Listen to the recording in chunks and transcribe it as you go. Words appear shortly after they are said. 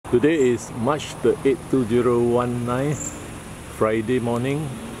Today is March the 8th, 2019, Friday morning,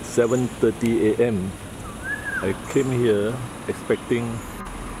 7:30 a.m. I came here expecting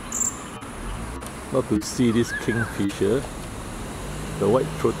not to see this kingfisher, the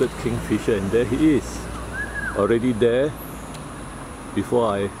white-throated kingfisher, and there he is, already there before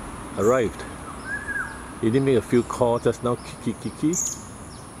I arrived. He did make a few calls just now, kiki,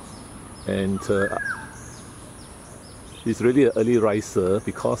 and he's really an early riser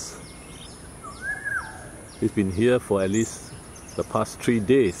because he's been here for at least the past 3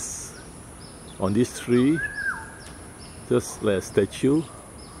 days. On this tree, just like a statue,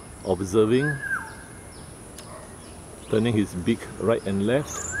 observing, turning his beak right and left,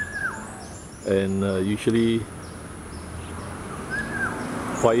 and usually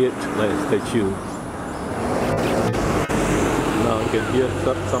quiet like a statue. Now you can hear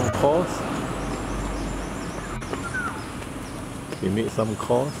some calls. He made some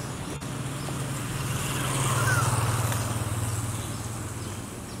calls.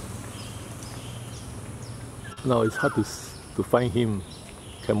 Now it's hard to find him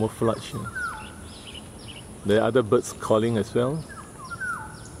camouflage. There are other birds calling as well.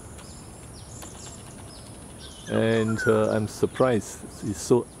 And I'm surprised he's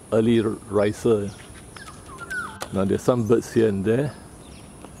so early riser. Now there's some birds here and there,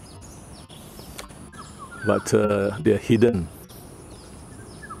 but they're hidden.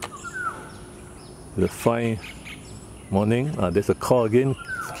 The fine morning. There's a call again.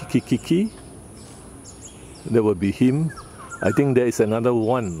 Kiki. That would be him. I think there is another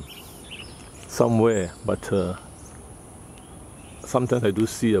one somewhere, but sometimes I do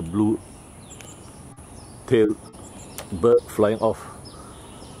see a blue-tailed bird flying off.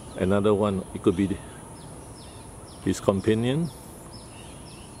 Another one. It could be his companion,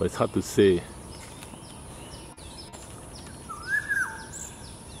 but it's hard to say.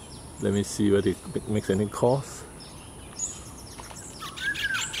 Let me see whether it makes any calls.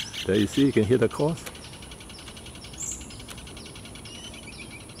 There you see, you can hear the calls.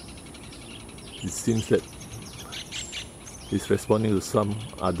 It seems that he's responding to some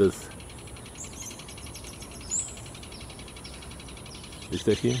others. Is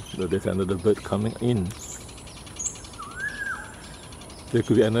that him? No, there's another bird coming in. There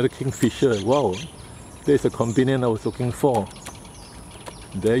could be another kingfisher. Wow, there's a companion I was looking for.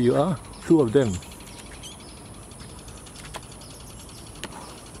 There you are, 2 of them.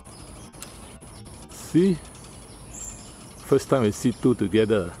 See? First time I see 2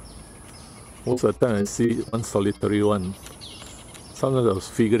 together. Most of the time I see one solitary one. Sometimes I was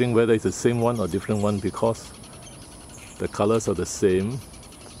figuring whether it's the same one or different one because the colors are the same.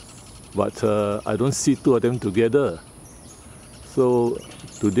 But I don't see 2 of them together. So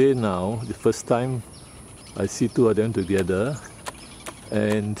today now, the first time I see 2 of them together.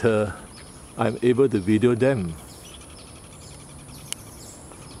 And I'm able to video them,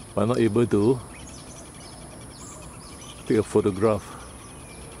 but I'm not able to take a photograph.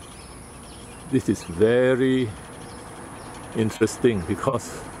 This is very interesting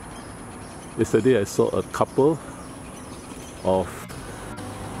because yesterday I saw a couple of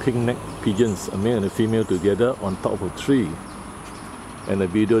pink-necked pigeons, a male and a female together on top of a tree, and I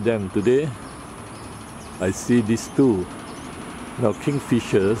videoed them. Today I see these 2. Now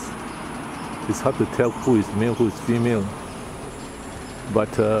kingfishers, it's hard to tell who is male, who is female, but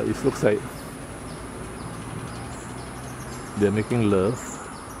it looks like they're making love.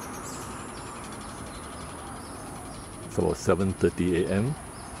 It's about 7:30 a.m.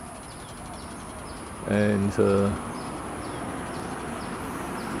 and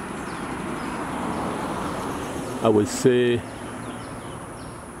I would say,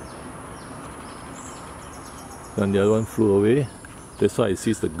 and the other one flew away. That's why I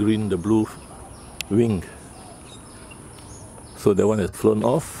see the green, the blue wing. So that one has flown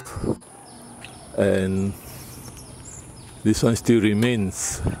off, and this one still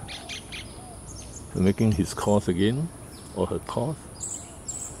remains. Making his calls again, or her calls.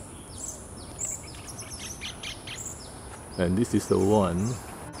 And this is the one,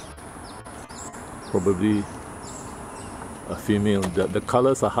 probably a female. The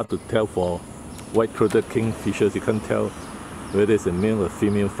colors are hard to tell for white-throated kingfishers. You can't tell whether it's a male or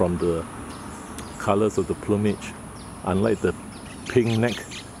female from the colors of the plumage, unlike the pink-necked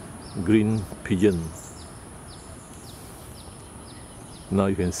green pigeon. Now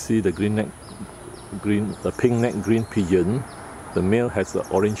you can see the the pink-necked green pigeon. The male has the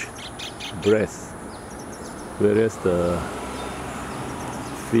orange breast, whereas the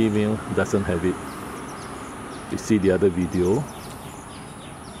female doesn't have it. You see the other video.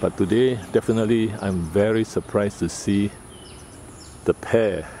 But today, definitely, I'm very surprised to see the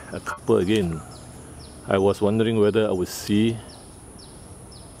pair, a couple again. I was wondering whether I would see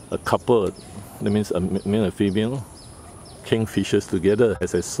a couple, that means a male and female, kingfishers together,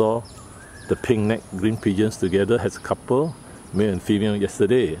 as I saw the pink-necked green pigeons together as a couple, male and female,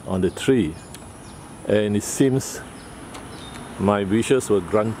 yesterday on the tree. And it seems my wishes were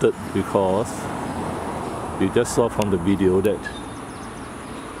granted because you just saw from the video that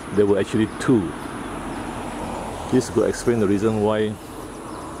there were actually two. This could explain the reason why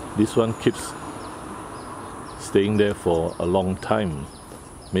this one keeps staying there for a long time.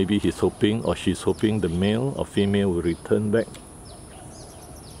 Maybe he's hoping or she's hoping the male or female will return back.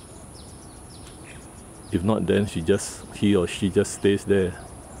 If not, then he or she just stays there,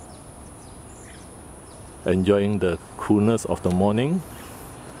 enjoying the coolness of the morning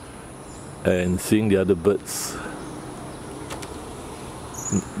and seeing the other birds.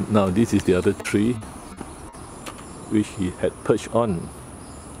 Now this is the other tree which he had perched on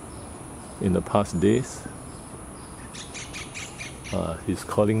in the past days. He's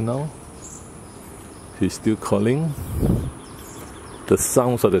calling now. He's still calling. The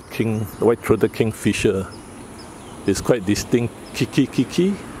sounds of the white-throated kingfisher is quite distinct. Kiki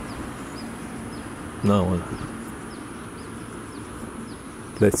kiki. Now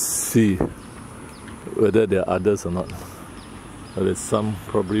let's see whether there are others or not. There's some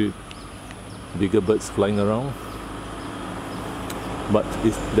probably bigger birds flying around, but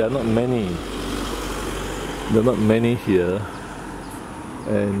there are not many. There are not many here,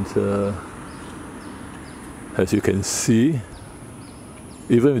 and as you can see,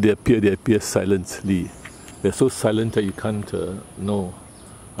 even if they appear silently. They're so silent that you can't know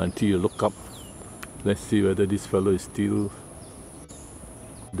until you look up. Let's see whether this fellow is still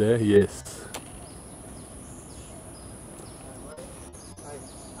there. Yes.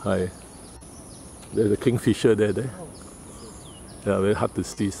 Hi. There's a kingfisher there. Yeah, very hard to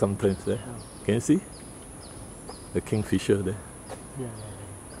see sometimes there. Can you see? The kingfisher there.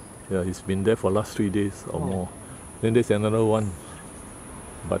 Yeah, he's been there for the last 3 days or more. Then there's another one.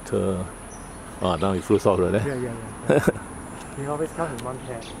 But now he flew out already. Yeah. He always comes in one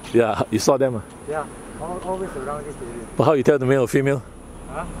pair. Yeah, you saw them? Yeah, always around this area. But how you tell the male or female?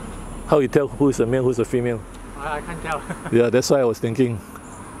 Huh? How you tell who is a male, who is a female? I can't tell. Yeah, that's why I was thinking.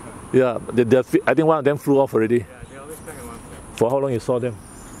 Yeah, I think one of them flew off already. Yeah, they always come in one pair. For how long you saw them?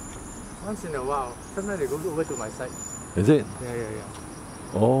 Once in a while. Sometimes they go over to my side. Is it?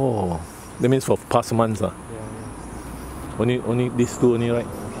 Yeah. Oh, that means for past months. Yeah. Only these two only, right?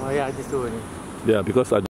 Oh yeah, these two only. Yeah, because I